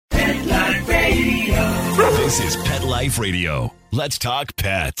Pet Life Radio. This is Pet Life Radio. Let's talk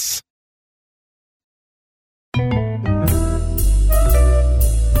pets.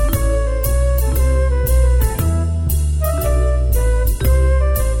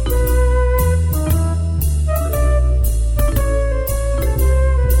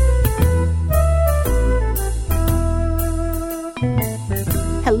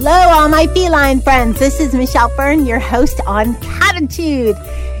 Hello, all my feline friends. This is Michelle Fern, your host on Catitude.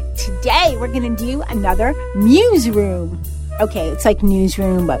 Today, we're going to do another Muse Room. Okay, it's like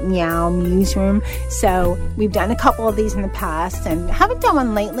newsroom, but meow, Muse Room. So we've done a couple of these in the past and haven't done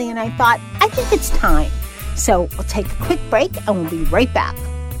one lately, and I thought, I think it's time. So we'll take a quick break, and we'll be right back.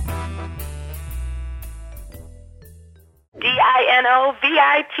 DINOVITE.com.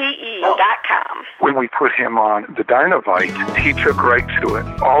 When we put him on the Dinovite, he took right to it.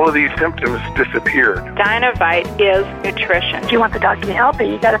 All of these symptoms disappeared. Dinovite is nutrition. If you want the dog to be healthy,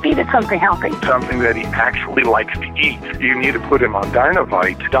 you got to feed it something healthy. Something that he actually likes to eat. You need to put him on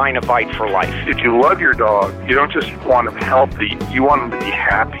Dinovite. Dinovite for life. If you love your dog, you don't just want him healthy, you want him to be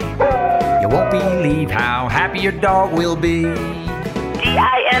happy. You won't believe how happy your dog will be.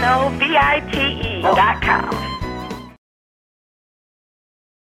 DINOVITE.com.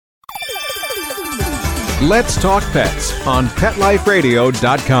 Let's Talk Pets on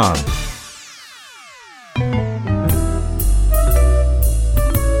PetLifeRadio.com.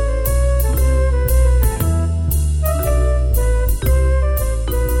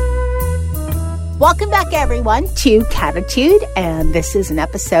 Welcome back, everyone, to Catitude, and this is an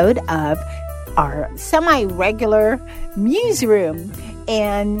episode of our semi-regular Muse Room.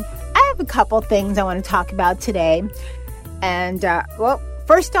 And I have a couple things I want to talk about today. And,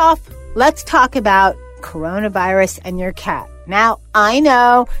 first off, let's talk about coronavirus and your cat. Now, I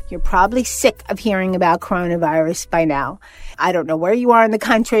know you're probably sick of hearing about coronavirus by now. I don't know where you are in the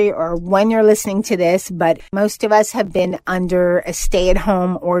country or when you're listening to this, but most of us have been under a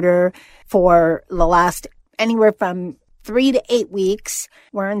stay-at-home order for the last anywhere from 3 to 8 weeks.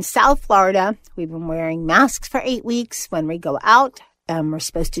 We're in South Florida. We've been wearing masks for 8 weeks when we go out. We're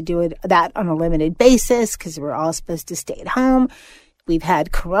supposed to do that on a limited basis because we're all supposed to stay at home. We've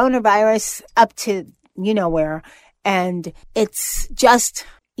had coronavirus up to where, and it's just,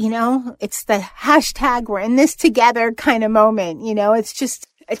 it's the hashtag we're in this together kind of moment.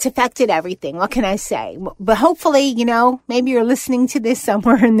 It's affected everything. What can I say? But hopefully, maybe you're listening to this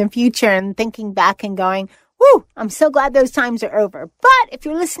somewhere in the future and thinking back and going, whoo, I'm so glad those times are over. But if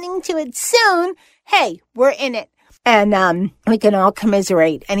you're listening to it soon, hey, we're in it. And we can all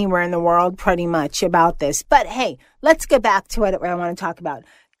commiserate anywhere in the world pretty much about this. But hey, let's get back to what I want to talk about.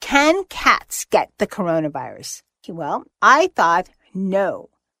 Can cats get the coronavirus? Well, I thought no.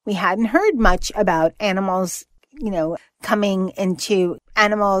 We hadn't heard much about animals, coming into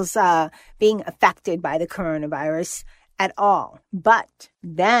animals being affected by the coronavirus at all. But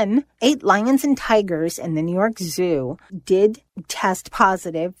then 8 lions and tigers in the New York Zoo did test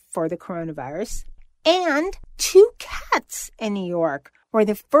positive for the coronavirus. And 2 cats in New York were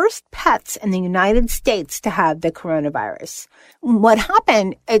the first pets in the United States to have the coronavirus. What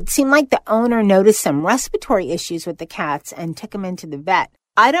happened, it seemed like the owner noticed some respiratory issues with the cats and took them into the vet.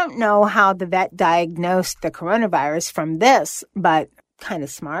 I don't know how the vet diagnosed the coronavirus from this, but kind of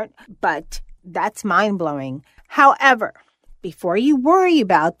smart, but that's mind-blowing. However, before you worry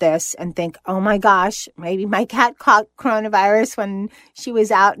about this and think, oh my gosh, maybe my cat caught coronavirus when she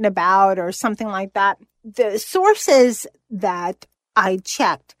was out and about or something like that, the sources that I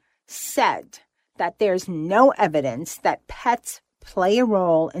checked said that there's no evidence that pets play a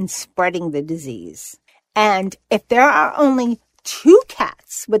role in spreading the disease. And if there are only 2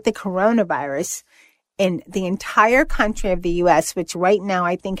 cats with the coronavirus in the entire country of the U.S., which right now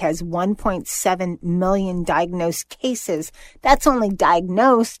I think has 1.7 million diagnosed cases, that's only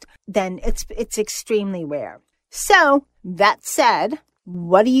diagnosed, then it's extremely rare. So that said,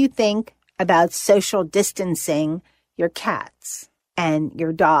 what do you think about social distancing your cats and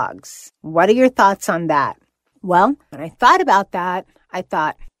your dogs? What are your thoughts on that? Well, when I thought about that, I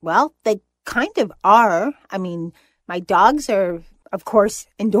thought, well, they kind of are. I mean, my dogs are, of course,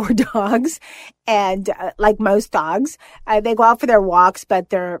 indoor dogs, and like most dogs, they go out for their walks, but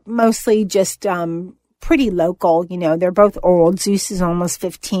they're mostly just pretty local. They're both old. Zeus is almost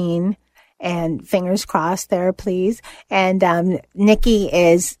 15, and fingers crossed there, please. And Nicky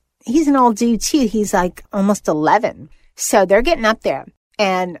he's an old dude too. He's like almost 11. So they're getting up there.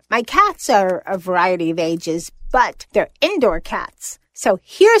 And my cats are a variety of ages, but they're indoor cats. So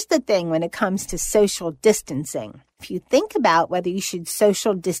here's the thing when it comes to social distancing. If you think about whether you should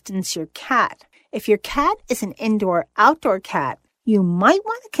social distance your cat, if your cat is an indoor-outdoor cat, you might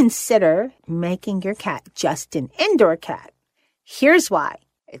want to consider making your cat just an indoor cat. Here's why.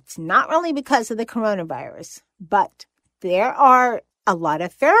 It's not really because of the coronavirus, but there are a lot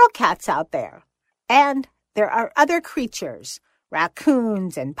of feral cats out there. And there are other creatures,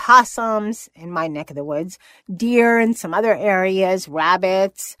 raccoons and possums in my neck of the woods, deer in some other areas,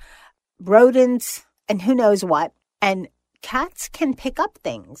 rabbits, rodents, and who knows what. And cats can pick up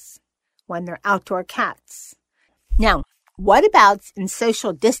things when they're outdoor cats. Now, what about in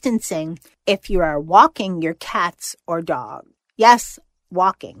social distancing if you are walking your cats or dog? Yes,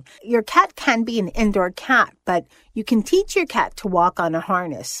 walking. Your cat can be an indoor cat, but you can teach your cat to walk on a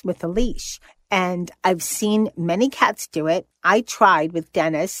harness with a leash. And I've seen many cats do it. I tried with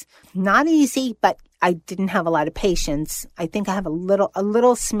Dennis. Not easy, but I didn't have a lot of patience. I think I have a little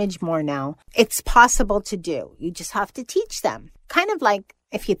smidge more now. It's possible to do. You just have to teach them. Kind of like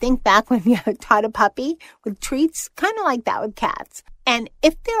if you think back when you taught a puppy with treats, kind of like that with cats. And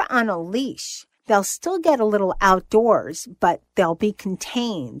if they're on a leash, they'll still get a little outdoors, but they'll be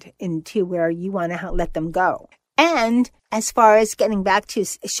contained into where you want to let them go. And as far as getting back to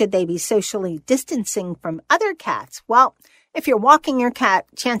should they be socially distancing from other cats? Well, if you're walking your cat,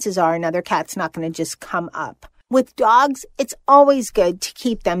 chances are another cat's not going to just come up. With dogs, it's always good to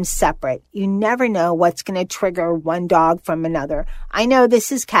keep them separate. You never know what's going to trigger one dog from another. I know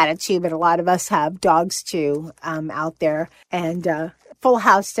this is Catatube, but a lot of us have dogs too out there and full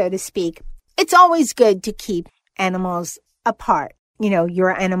house, so to speak. It's always good to keep animals apart. You know, your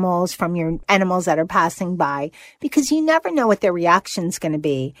animals from your animals that are passing by, because you never know what their reaction's going to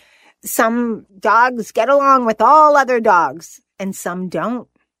be. Some dogs get along with all other dogs and some don't.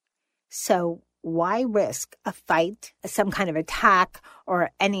 So why risk a fight, some kind of attack,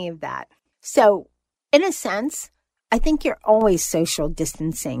 or any of that? So in a sense, I think you're always social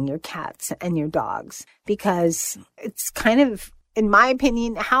distancing your cats and your dogs because it's kind of, in my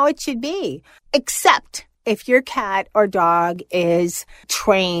opinion, how it should be, except if your cat or dog is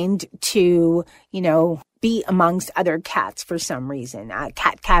trained to, be amongst other cats for some reason, a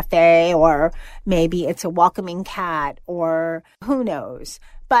cat cafe, or maybe it's a welcoming cat, or who knows.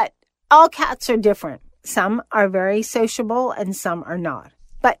 But all cats are different. Some are very sociable and some are not.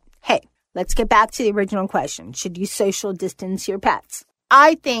 But hey, let's get back to the original question. Should you social distance your pets?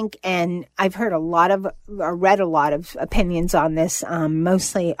 I think, and I've heard read a lot of opinions on this,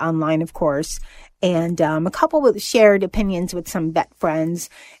 mostly online, of course, and a couple with shared opinions with some vet friends,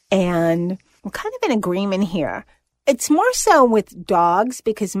 and I'm kind of in agreement here. It's more so with dogs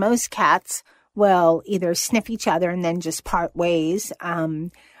because most cats will either sniff each other and then just part ways,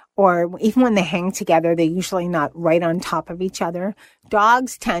 or even when they hang together, they're usually not right on top of each other.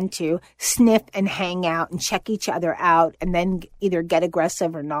 Dogs tend to sniff and hang out and check each other out and then either get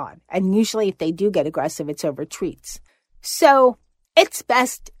aggressive or not. And usually if they do get aggressive, it's over treats. So it's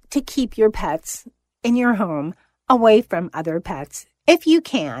best to keep your pets in your home away from other pets if you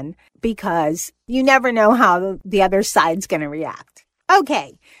can, because you never know how the other side's going to react.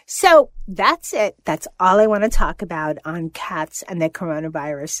 Okay, so that's it. That's all I want to talk about on cats and the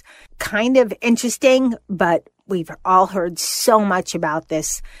coronavirus. Kind of interesting, but we've all heard so much about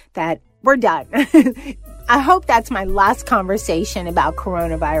this that we're done. I hope that's my last conversation about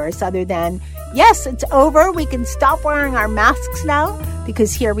coronavirus, other than, yes, it's over. We can stop wearing our masks now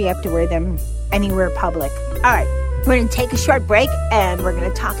because here we have to wear them anywhere public. All right, we're going to take a short break and we're going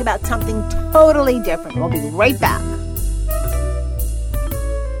to talk about something totally different. We'll be right back.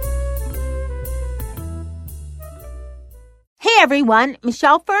 Hey everyone,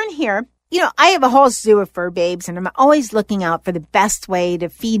 Michelle Fern here. I have a whole zoo of fur babes and I'm always looking out for the best way to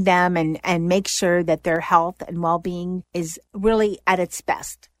feed them and make sure that their health and well-being is really at its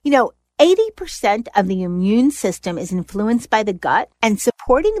best. 80% of the immune system is influenced by the gut, and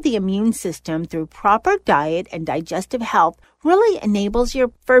supporting the immune system through proper diet and digestive health really enables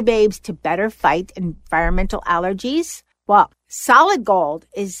your fur babes to better fight environmental allergies. Well, Solid Gold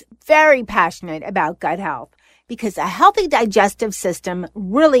is very passionate about gut health, because a healthy digestive system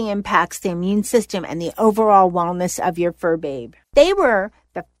really impacts the immune system and the overall wellness of your fur babe. They were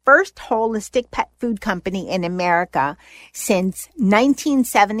the first holistic pet food company in America since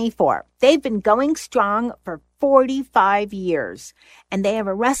 1974. They've been going strong for 45 years, and they have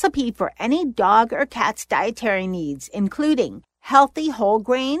a recipe for any dog or cat's dietary needs, including healthy whole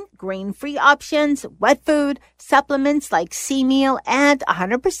grain-free options, wet food, supplements like sea meal, and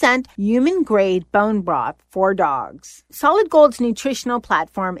 100% human-grade bone broth for dogs. Solid Gold's nutritional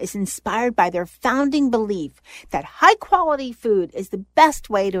platform is inspired by their founding belief that high-quality food is the best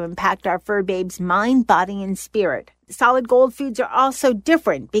way to impact our fur babe's mind, body, and spirit. Solid Gold foods are also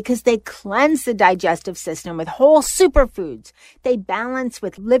different because they cleanse the digestive system with whole superfoods. They balance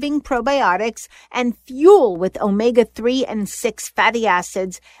with living probiotics and fuel with omega-3 and 6 fatty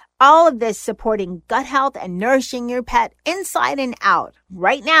acids. All of this supporting gut health and nourishing your pet inside and out.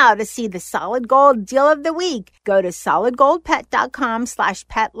 Right now, to see the Solid Gold deal of the week, go to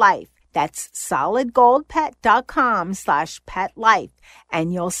solidgoldpet.com/petlife. That's solidgoldpet.com/petlife.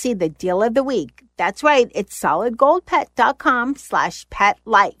 And you'll see the deal of the week. That's right. It's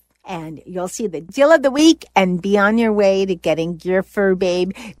solidgoldpet.com/petlife. And you'll see the deal of the week and be on your way to getting your fur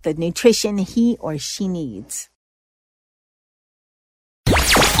babe the nutrition he or she needs.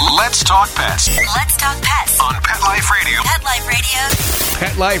 Let's talk pets. Let's talk pets On Pet Life Radio. Pet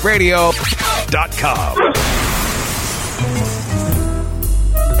Life Radio. PetLifeRadio.com.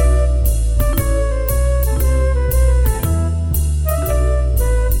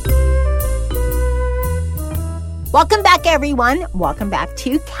 Welcome back, everyone. Welcome back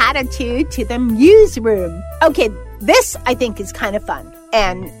to Catitude, to the Muse Room. Okay, this I think is kind of fun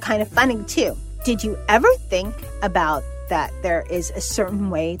and kind of funny too. Did you ever think about that there is a certain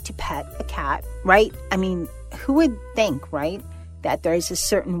way to pet a cat, right? I mean, who would think, right, that there is a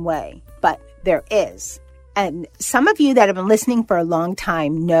certain way? But there is. And some of you that have been listening for a long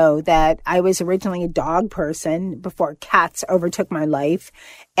time know that I was originally a dog person before cats overtook my life.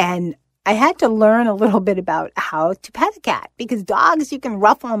 And I had to learn a little bit about how to pet a cat because dogs, you can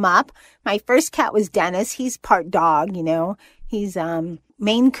ruffle them up. My first cat was Dennis. He's part dog, you know. He's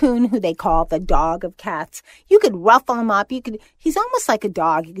Maine Coon, who they call the dog of cats. You could ruffle him up. He's almost like a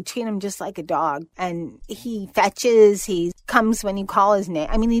dog. You could treat him just like a dog. And he fetches, he comes when you call his name.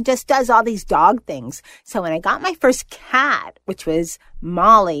 I mean, he just does all these dog things. So when I got my first cat, which was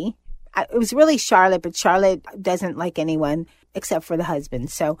Molly, it was really Charlotte, but Charlotte doesn't like anyone except for the husband.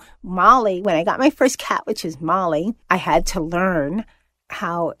 So Molly, when I got my first cat, which is Molly, I had to learn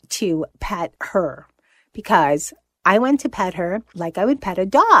how to pet her because I went to pet her like I would pet a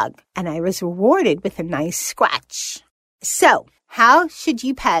dog, and I was rewarded with a nice scratch. So, how should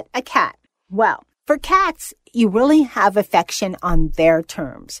you pet a cat? Well, for cats, you really have affection on their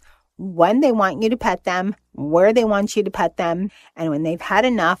terms. When they want you to pet them, where they want you to pet them, and when they've had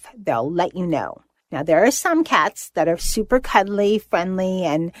enough, they'll let you know. Now, there are some cats that are super cuddly, friendly,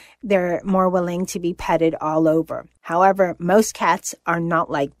 and they're more willing to be petted all over. However, most cats are not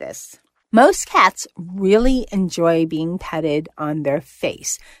like this. Most cats really enjoy being petted on their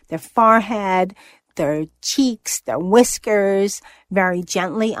face, their forehead, their cheeks, their whiskers, very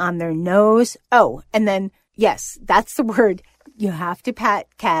gently on their nose. Oh, and then, yes, that's the word. You have to pet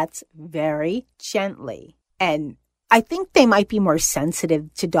cats very gently. And I think they might be more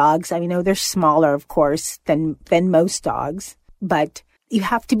sensitive to dogs. I know they're smaller, of course, than most dogs, but you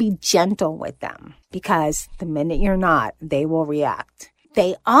have to be gentle with them because the minute you're not, they will react.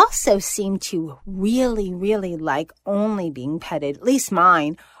 They also seem to really, really like only being petted, at least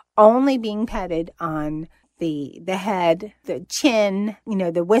mine, only being petted on the head, the chin,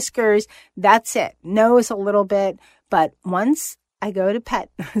 the whiskers. That's it. Nose a little bit. But once I go to pet,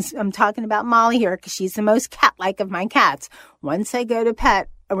 I'm talking about Molly here because she's the most cat-like of my cats. Once I go to pet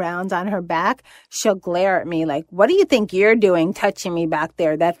around on her back, she'll glare at me like, what do you think you're doing touching me back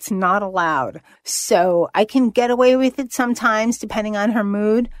there? That's not allowed. So I can get away with it sometimes depending on her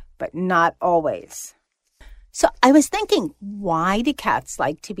mood, but not always. So I was thinking, why do cats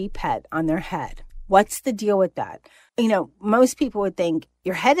like to be pet on their head? What's the deal with that? Most people would think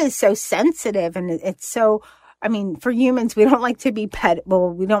your head is so sensitive and it's so, for humans, we don't like to be petted.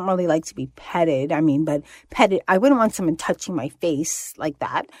 Well, we don't really like to be petted. But petted, I wouldn't want someone touching my face like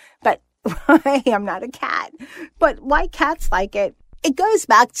that. But I'm not a cat. But why cats like it? It goes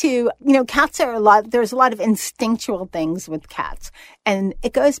back to, cats are there's a lot of instinctual things with cats. And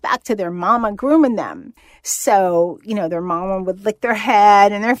it goes back to their mama grooming them. So, their mama would lick their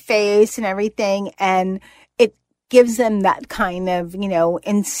head and their face and everything. And it gives them that kind of,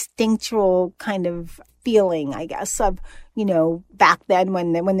 instinctual kind of feeling, I guess, of, back then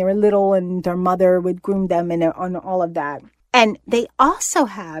when they were little and their mother would groom them and on all of that. And they also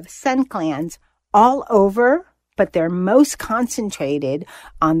have scent glands all over, but they're most concentrated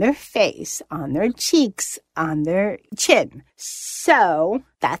on their face, on their cheeks, on their chin. So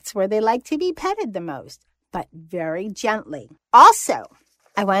that's where they like to be petted the most, but very gently. Also,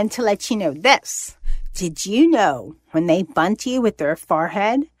 I wanted to let you know this. Did you know when they bunt you with their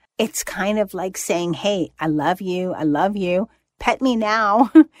forehead, it's kind of like saying, hey, I love you, pet me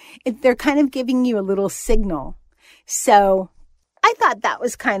now. They're kind of giving you a little signal. So I thought that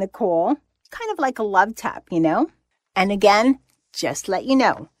was kind of cool, kind of like a love tap, And again, just let you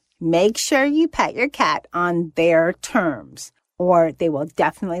know, make sure you pet your cat on their terms, or they will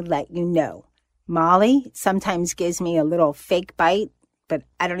definitely let you know. Molly sometimes gives me a little fake bite, but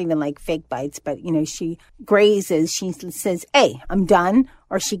I don't even like fake bites. But, she grazes. She says, hey, I'm done.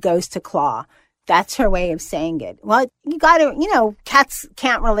 Or she goes to claw. That's her way of saying it. Well, you got to, cats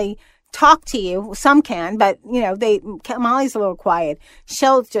can't really talk to you. Some can, but, Molly's a little quiet.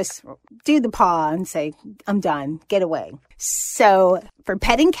 She'll just do the paw and say, I'm done. Get away. So for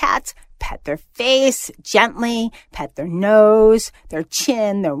petting cats, pet their face gently, pet their nose, their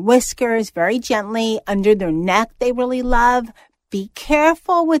chin, their whiskers very gently, under their neck they really love. Be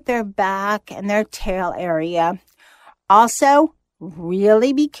careful with their back and their tail area. Also,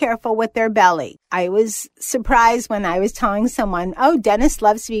 really be careful with their belly. I was surprised when I was telling someone, oh, Dennis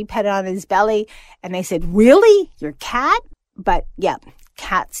loves to be petted on his belly. And they said, really? Your cat? But yeah,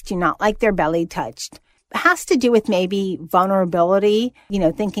 cats do not like their belly touched. It has to do with maybe vulnerability,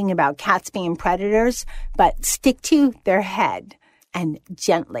 thinking about cats being predators, but stick to their head and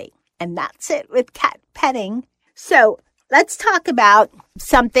gently. And that's it with cat petting. So let's talk about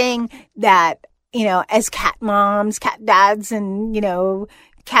something that, as cat moms, cat dads, and,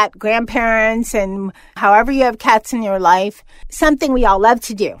 cat grandparents, and however you have cats in your life, something we all love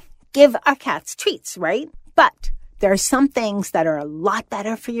to do. Give our cats treats, right? But there are some things that are a lot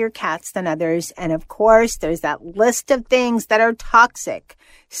better for your cats than others. And of course, there's that list of things that are toxic.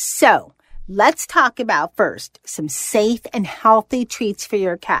 So let's talk about first some safe and healthy treats for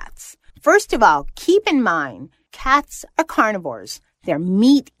your cats. First of all, keep in mind, cats are carnivores. They're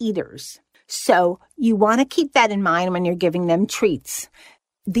meat eaters. So you want to keep that in mind when you're giving them treats.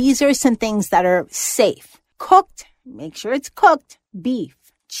 These are some things that are safe. Cooked, make sure it's cooked. Beef,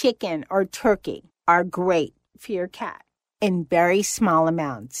 chicken, or turkey are great for your cat in very small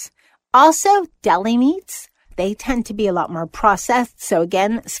amounts. Also, deli meats, they tend to be a lot more processed. So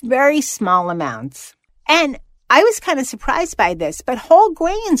again, very small amounts. And I was kind of surprised by this, but whole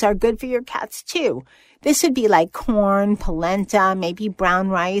grains are good for your cats too. This would be like corn, polenta, maybe brown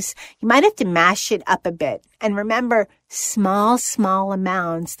rice. You might have to mash it up a bit. And remember, small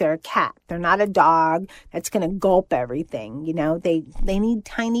amounts. They're a cat. They're not a dog that's going to gulp everything. They need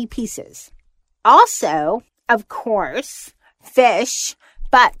tiny pieces. Also, of course, fish,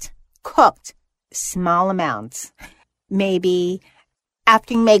 but cooked, small amounts. Maybe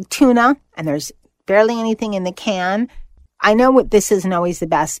after you make tuna and there's barely anything in the can. I know this isn't always the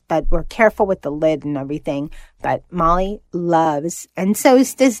best, but we're careful with the lid and everything. But Molly loves, and so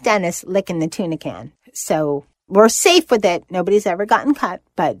does Dennis, licking the tuna can. So we're safe with it. Nobody's ever gotten cut,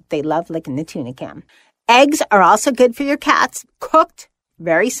 but they love licking the tuna can. Eggs are also good for your cats, cooked,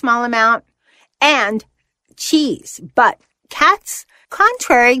 very small amount, and cheese. But cats,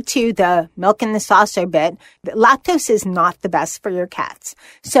 contrary to the milk and the saucer bit, lactose is not the best for your cats.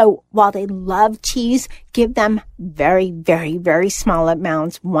 So while they love cheese, give them very, very, very small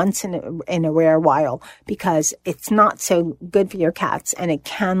amounts once in a rare while, because it's not so good for your cats and it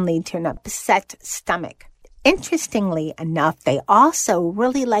can lead to an upset stomach. Interestingly enough, they also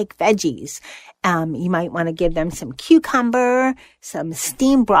really like veggies. You might want to give them some cucumber, some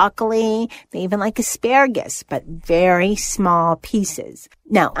steamed broccoli. They even like asparagus, but very small pieces.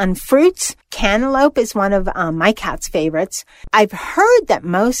 Now, on fruits, cantaloupe is one of my cat's favorites. I've heard that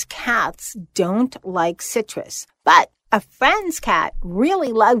most cats don't like citrus, but a friend's cat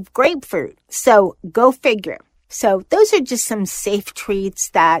really loved grapefruit. So go figure. So those are just some safe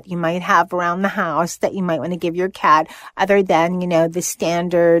treats that you might have around the house that you might want to give your cat, other than, the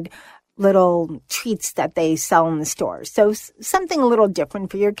standard little treats that they sell in the stores. So something a little different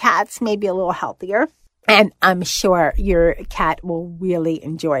for your cats, maybe a little healthier. And I'm sure your cat will really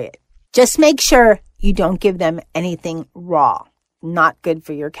enjoy it. Just make sure you don't give them anything raw. Not good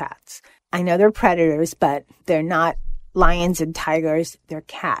for your cats. I know they're predators, but they're not lions and tigers. They're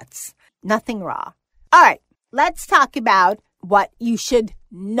cats. Nothing raw. All right. Let's talk about what you should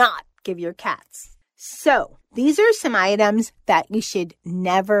not give your cats. So these are some items that you should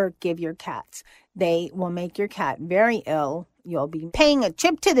never give your cats. They will make your cat very ill. You'll be paying a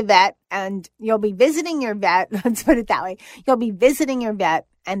trip to the vet and you'll be visiting your vet. Let's put it that way. You'll be visiting your vet,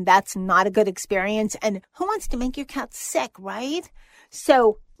 and that's not a good experience. And who wants to make your cat sick, right?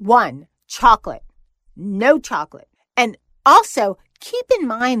 So 1, chocolate. No chocolate. And also keep in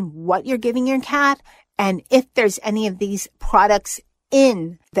mind what you're giving your cat, and if there's any of these products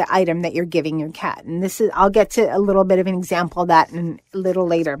in the item that you're giving your cat. And I'll get to a little bit of an example of that a little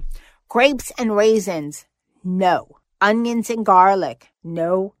later. Grapes and raisins, no. Onions and garlic,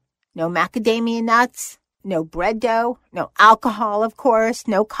 no. No macadamia nuts, no bread dough, no alcohol, of course,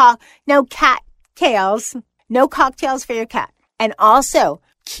 no cat tails, no cocktails for your cat. And also,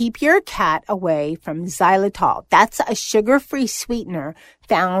 keep your cat away from xylitol. That's a sugar-free sweetener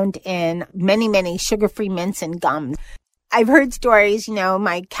found in many, many sugar-free mints and gums. I've heard stories,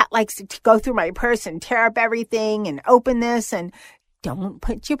 my cat likes to go through my purse and tear up everything and open this, and don't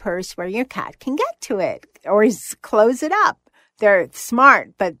put your purse where your cat can get to it, or close it up. They're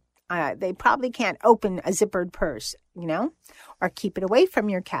smart, but they probably can't open a zippered purse, or keep it away from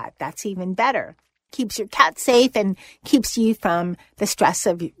your cat. That's even better. Keeps your cat safe and keeps you from the stress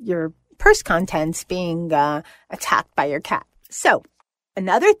of your purse contents being attacked by your cat. So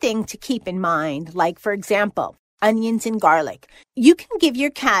another thing to keep in mind, like, for example, onions and garlic. You can give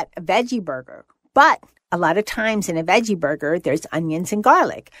your cat a veggie burger, but a lot of times in a veggie burger, there's onions and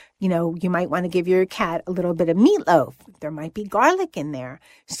garlic. You might want to give your cat a little bit of meatloaf. There might be garlic in there.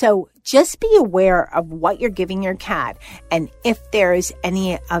 So just be aware of what you're giving your cat and if there's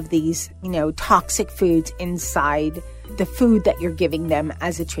any of these, toxic foods inside the food that you're giving them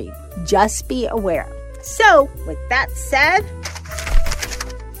as a treat. Just be aware. So with that said,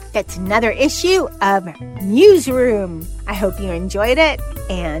 that's another issue of Newsroom. I hope you enjoyed it.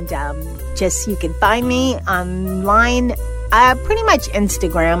 And you can find me online, pretty much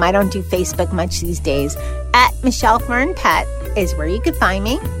Instagram. I don't do Facebook much these days. At Michelle Fern Pet is where you can find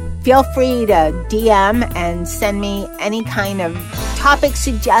me. Feel free to DM and send me any kind of topic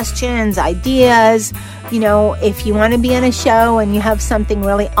suggestions, ideas. If you want to be on a show and you have something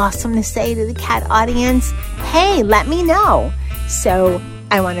really awesome to say to the cat audience, hey, let me know. So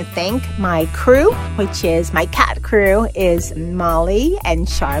I want to thank my crew, which is my cat crew is Molly and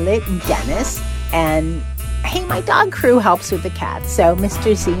Charlotte and Dennis. And hey, my dog crew helps with the cats. So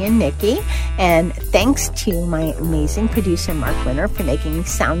Mr. Z and Nikki. And thanks to my amazing producer, Mark Winter, for making me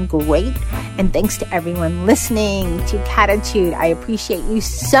sound great. And thanks to everyone listening to Catitude. I appreciate you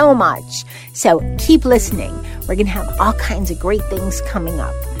so much. So keep listening. We're going to have all kinds of great things coming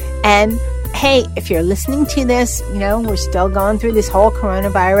up. And hey, if you're listening to this, we're still going through this whole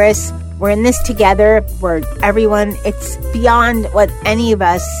coronavirus. We're in this together. It's beyond what any of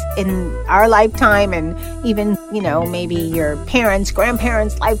us in our lifetime and even, maybe your parents,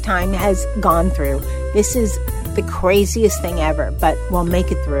 grandparents' lifetime has gone through. This is the craziest thing ever, but we'll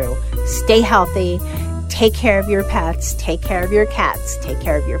make it through. Stay healthy. Take care of your pets. Take care of your cats. Take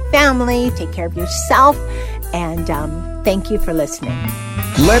care of your family. Take care of yourself. And thank you for listening.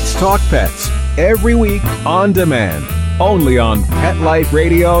 Let's Talk Pets, every week on demand, only on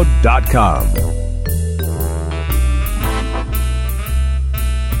PetLifeRadio.com.